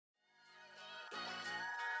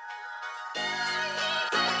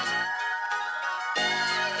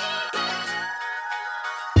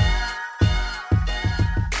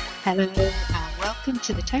Hello and welcome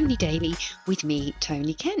to the Tony Daily with me,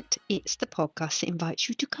 Tony Kent. It's the podcast that invites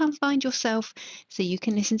you to come find yourself so you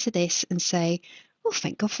can listen to this and say, oh,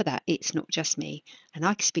 thank God for that. It's not just me. And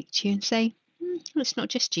I can speak to you and say, it's not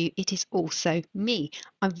just you. It is also me.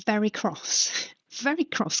 I'm very cross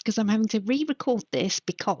because I'm having to re-record this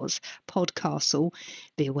because Podcastle,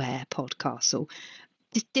 beware Podcastle,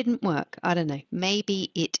 this didn't work. I don't know.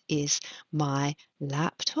 Maybe it is my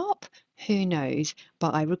laptop. Who knows?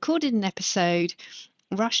 But I recorded an episode,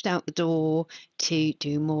 rushed out the door to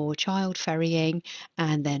do more child ferrying,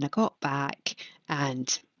 and then I got back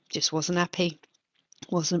and just wasn't happy.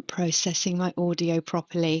 Wasn't processing my audio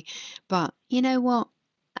properly. But you know what?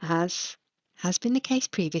 As has been the case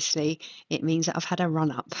previously, it means that I've had a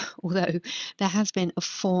run up, although there has been a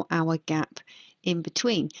 4-hour gap in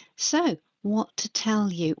between. So, what to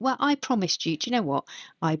tell you? Well, I promised you, do you know what?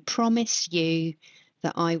 I promised you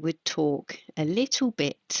that I would talk a little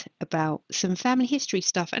bit about some family history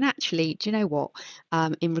stuff. And actually, do you know what?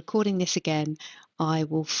 In recording this again, I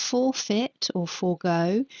will forfeit or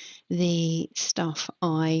forego the stuff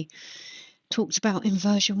I talked about in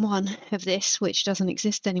version 1 of this, which doesn't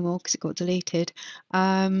exist anymore because it got deleted,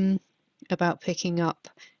 about picking up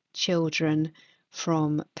children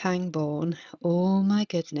from Pangbourne. Oh my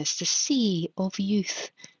goodness, the sea of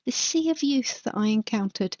youth that I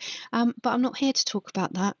encountered. But I'm not here to talk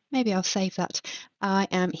about that. Maybe I'll save that. I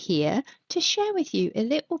am here to share with you a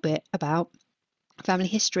little bit about family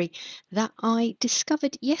history that I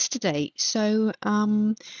discovered yesterday. So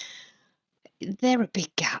there are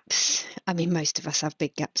big gaps. I mean, most of us have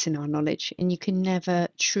big gaps in our knowledge, and you can never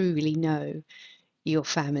truly know your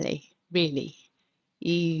family, really.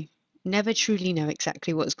 You never truly know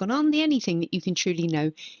exactly what's gone on. The only thing that you can truly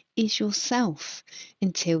know is yourself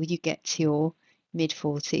until you get to your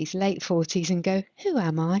mid-40s, late 40s, and go, who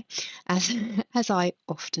am I? As I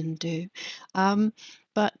often do.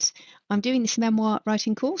 But I'm doing this memoir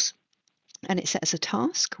writing course, and it set us a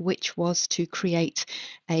task, which was to create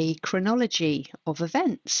a chronology of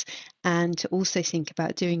events and to also think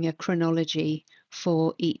about doing a chronology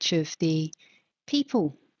for each of the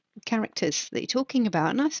people, characters that you're talking about.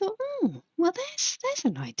 And I thought, well, there's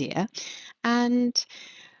an idea. And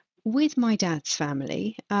with my dad's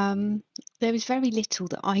family, there was very little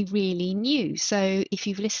that I really knew. So if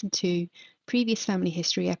you've listened to previous family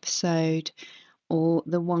history episode, or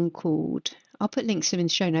the one called, I'll put links to them in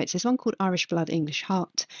the show notes. There's one called Irish Blood, English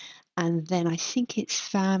Heart, and then I think it's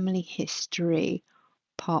Family History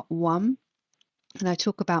Part 1. And I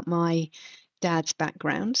talk about my dad's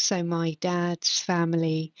background. So my dad's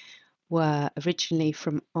family were originally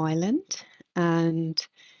from Ireland and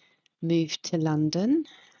moved to London.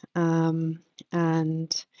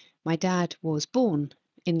 And my dad was born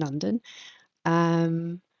in London.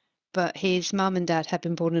 But his mum and dad had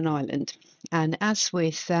been born in Ireland. And as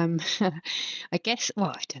with, I guess,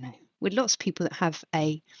 well, I don't know, with lots of people that have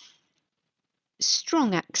a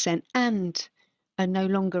strong accent and are no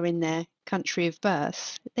longer in their country of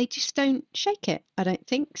birth, they just don't shake it, I don't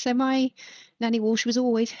think. So my Nanny Walsh was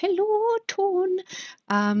always, hello, Torn.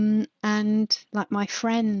 And like my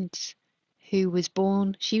friend who was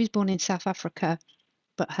born, she was born in South Africa,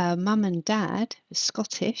 but her mum and dad were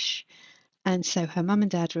Scottish. And so her mum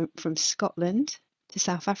and dad went from Scotland to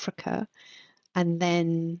South Africa and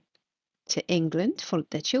then to England, followed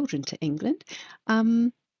their children to England.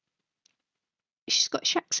 She's got a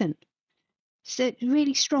Scottish accent. It's a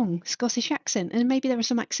really strong Scottish accent. And maybe there are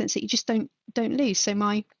some accents that you just don't lose. So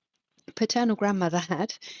my paternal grandmother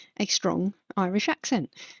had a strong Irish accent,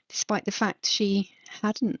 despite the fact she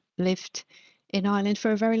hadn't lived in Ireland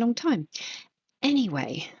for a very long time.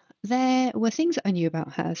 Anyway, there were things that I knew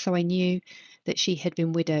about her. So I knew that she had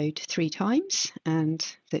been widowed 3 times and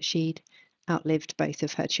that she'd outlived both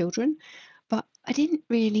of her children. But I didn't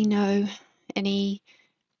really know any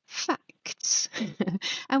facts.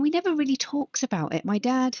 And we never really talked about it. My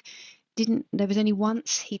dad didn't, there was only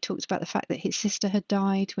once he talked about the fact that his sister had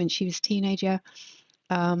died when she was a teenager.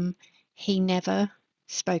 He never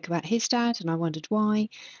spoke about his dad, and I wondered why.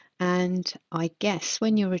 And I guess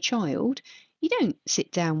when you're a child, you don't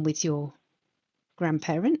sit down with your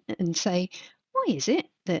grandparent and say, why is it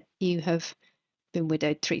that you have been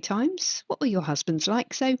widowed 3 times? What were your husbands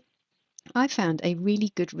like? So I found a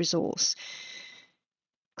really good resource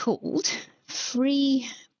called Free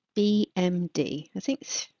BMD, I think,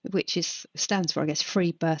 which stands for, I guess,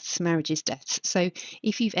 Free Births, Marriages, Deaths. So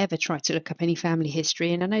if you've ever tried to look up any family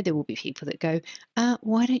history, and I know there will be people that go,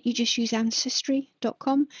 why don't you just use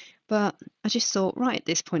ancestry.com? But I just thought, right at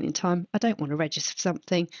this point in time, I don't want to register for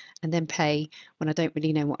something and then pay when I don't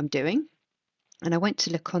really know what I'm doing. And I went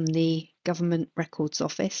to look on the Government Records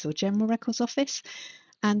Office or General Records Office,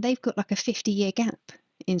 and they've got like a 50-year gap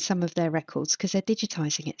in some of their records because they're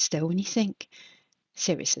digitising it still. And you think,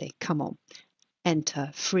 seriously, come on,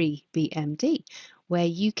 enter free BMD, where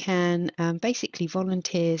you can basically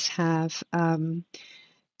volunteers have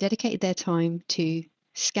dedicated their time to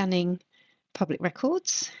scanning public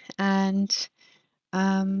records and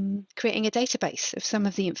creating a database of some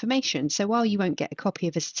of the information. So while you won't get a copy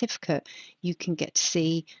of a certificate, you can get to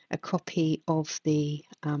see a copy of the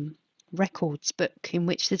records book in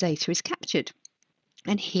which the data is captured.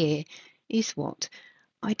 And here is what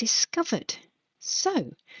I discovered.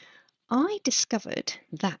 So I discovered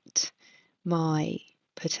that my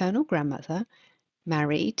paternal grandmother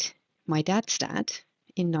married my dad's dad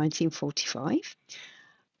in 1945.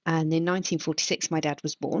 And in 1946, my dad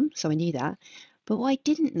was born, so I knew that. But what I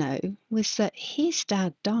didn't know was that his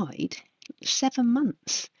dad died 7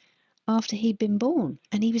 months after he'd been born,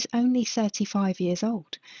 and he was only 35 years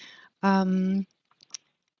old. And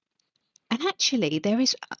actually,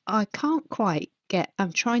 I can't quite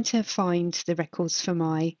I'm trying to find the records for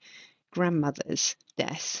my grandmother's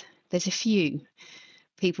death. There's a few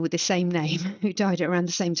people with the same name who died at around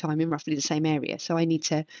the same time in roughly the same area, so I need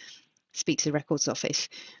to speak to the records office.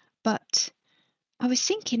 But I was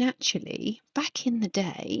thinking, actually, back in the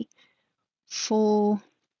day, for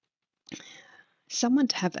someone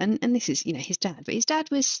to have, and this is, his dad, but his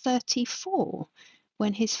dad was 34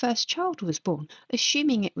 when his first child was born,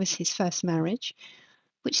 assuming it was his first marriage,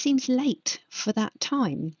 which seems late for that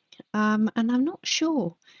time. And I'm not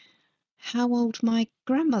sure how old my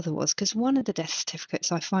grandmother was, because one of the death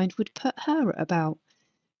certificates I find would put her at about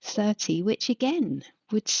 30, which again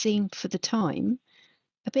would seem for the time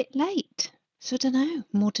a bit late. So I don't know,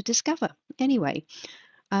 more to discover. Anyway,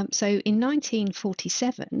 so in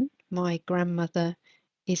 1947, my grandmother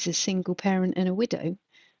is a single parent and a widow,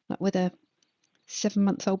 like with a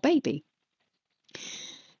 7-month-old baby.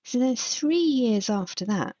 So then 3 years after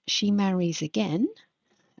that, she marries again.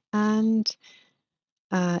 And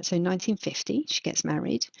so 1950, she gets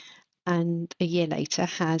married. And a year later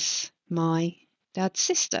has my dad's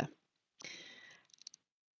sister.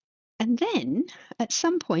 And then at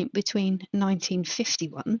some point between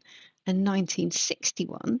 1951 and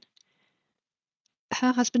 1961,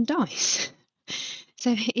 her husband dies. So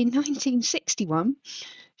in 1961,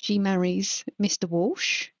 she marries Mr.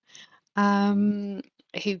 Walsh, that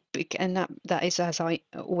is as I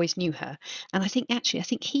always knew her. And I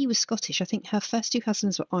think he was Scottish. I think her first 2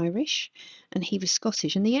 husbands were Irish, and he was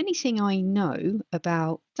Scottish. And the only thing I know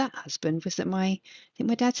about that husband was that I think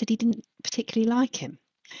my dad said he didn't particularly like him,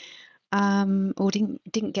 or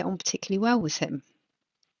didn't get on particularly well with him.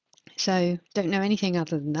 So don't know anything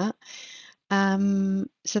other than that.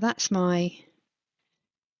 So that's my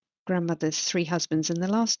grandmother's 3 husbands, and the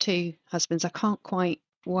last 2 husbands I can't quite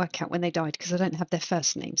work out when they died because I don't have their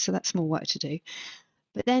first name, so that's more work to do.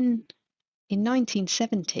 But then in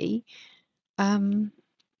 1970, her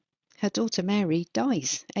daughter Mary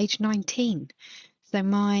dies, aged 19. So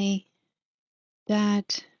my dad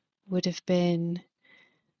would have been,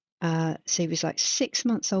 so he was like 6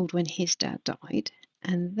 months old when his dad died,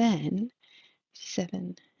 and then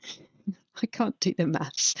 7. I can't do the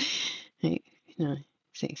maths. No,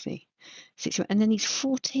 60, and then he's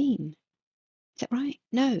 14. Is that right?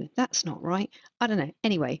 No, that's not right. I don't know.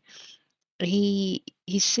 Anyway, his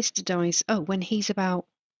sister dies, when he's about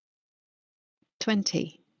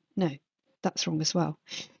 20. No, that's wrong as well.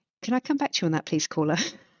 Can I come back to you on that, please, caller?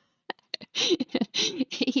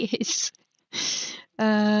 He is.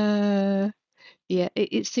 Yeah,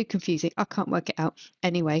 it's too confusing. I can't work it out.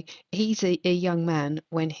 Anyway, he's a young man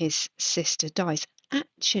when his sister dies.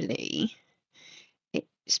 Actually,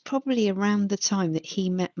 it's probably around the time that he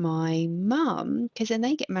met my mum, because then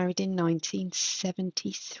they get married in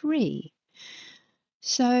 1973.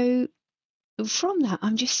 So from that,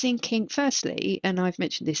 I'm just thinking, firstly, and I've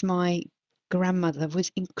mentioned this, my grandmother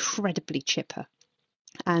was incredibly chipper.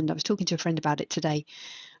 And I was talking to a friend about it today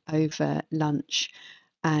over lunch,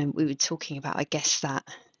 and we were talking about, I guess, that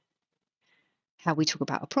how we talk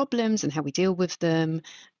about our problems and how we deal with them.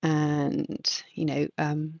 And,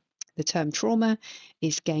 the term trauma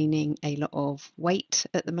is gaining a lot of weight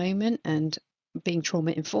at the moment, and being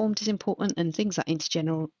trauma informed is important, and things like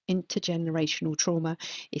intergenerational trauma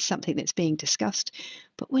is something that's being discussed.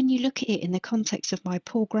 But when you look at it in the context of my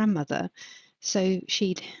poor grandmother, so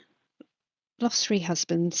she'd lost 3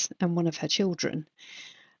 husbands and 1 of her children,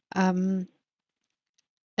 and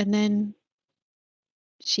then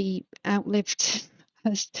she outlived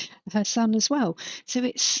her son as well. So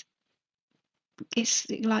it's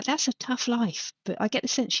like, that's a tough life. But I get the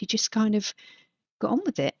sense she just kind of got on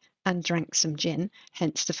with it and drank some gin,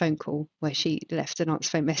 hence the phone call where she left an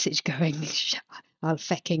answer phone message going, I'll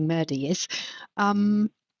fecking murder yous.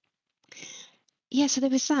 Yeah, so there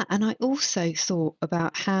was that. And I also thought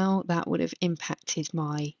about how that would have impacted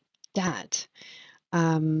my dad,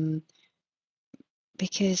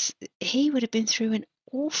 because he would have been through an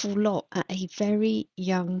awful lot at a very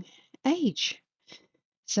young age.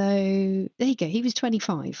 So there you go. He was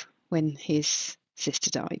 25 when his sister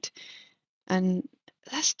died. And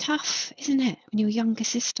that's tough, isn't it? When you're a younger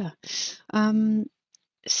sister.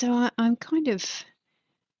 So I'm kind of,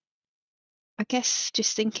 I guess,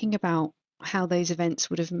 just thinking about how those events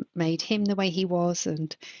would have made him the way he was,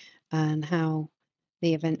 and how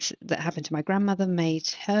the events that happened to my grandmother made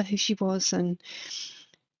her who she was. And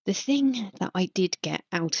the thing that I did get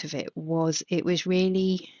out of it was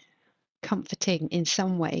really comforting in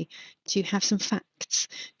some way to have some facts,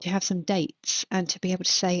 to have some dates, and to be able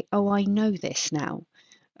to say, oh, I know this now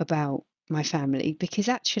about my family. Because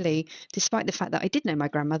actually, despite the fact that I did know my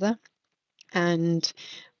grandmother and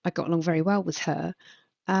I got along very well with her,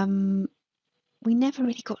 we never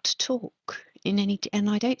really got to talk in any, and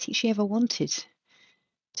I don't think she ever wanted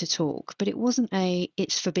to talk, but it wasn't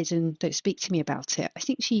it's forbidden, don't speak to me about it. I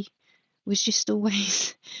think she was just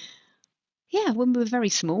always, yeah, when we were very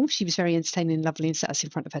small, she was very entertaining and lovely and sat us in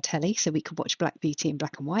front of her telly so we could watch Black Beauty in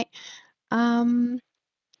black and white. And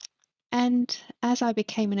as I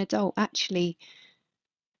became an adult, actually,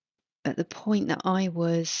 at the point that I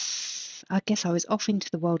guess I was off into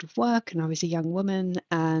the world of work and I was a young woman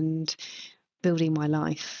and building my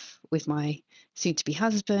life with my soon-to-be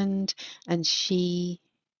husband, and she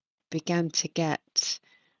began to get,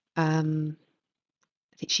 I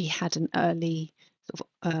think she had an early, sort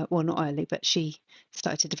of, well, not early, but she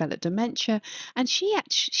started to develop dementia, and she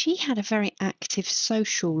had a very active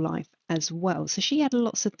social life as well. So she had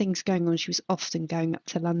lots of things going on. She was often going up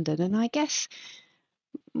to London, and I guess,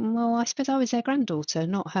 well, I suppose I was their granddaughter,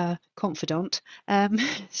 not her confidant.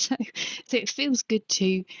 So it feels good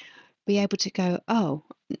to be able to go, oh,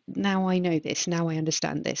 now I know this, now I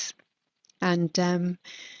understand this. And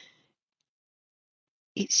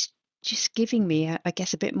it's just giving me, I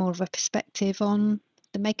guess, a bit more of a perspective on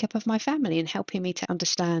the makeup of my family and helping me to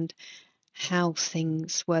understand how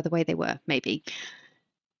things were the way they were, maybe.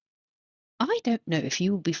 I don't know if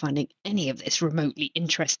you will be finding any of this remotely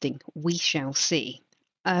interesting. We shall see.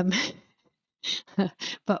 Um,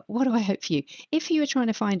 but what do I hope for you? If you are trying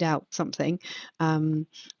to find out something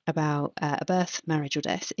about a birth, marriage, or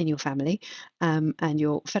death in your family, and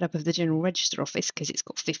you're fed up of the General Register Office because it's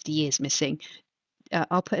got 50 years missing,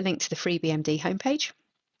 I'll put a link to the Free BMD homepage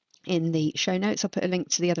in the show notes. I'll put a link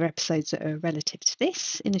to the other episodes that are relative to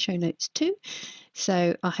this in the show notes too.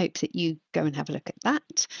 So I hope that you go and have a look at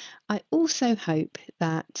that. I also hope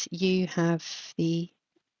that you have the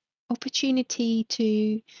opportunity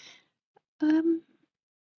to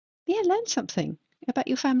learn something about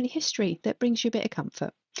your family history that brings you a bit of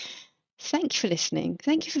comfort. Thank you for listening.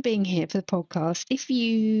 Thank you for being here for the podcast. If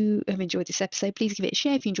you have enjoyed this episode, please give it a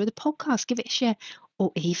share. If you enjoy the podcast, give it a share,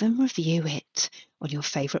 or even review it on your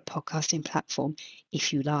favourite podcasting platform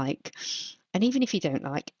if you like. And even if you don't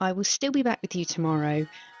like, I will still be back with you tomorrow.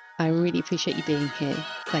 I really appreciate you being here.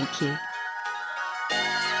 Thank you.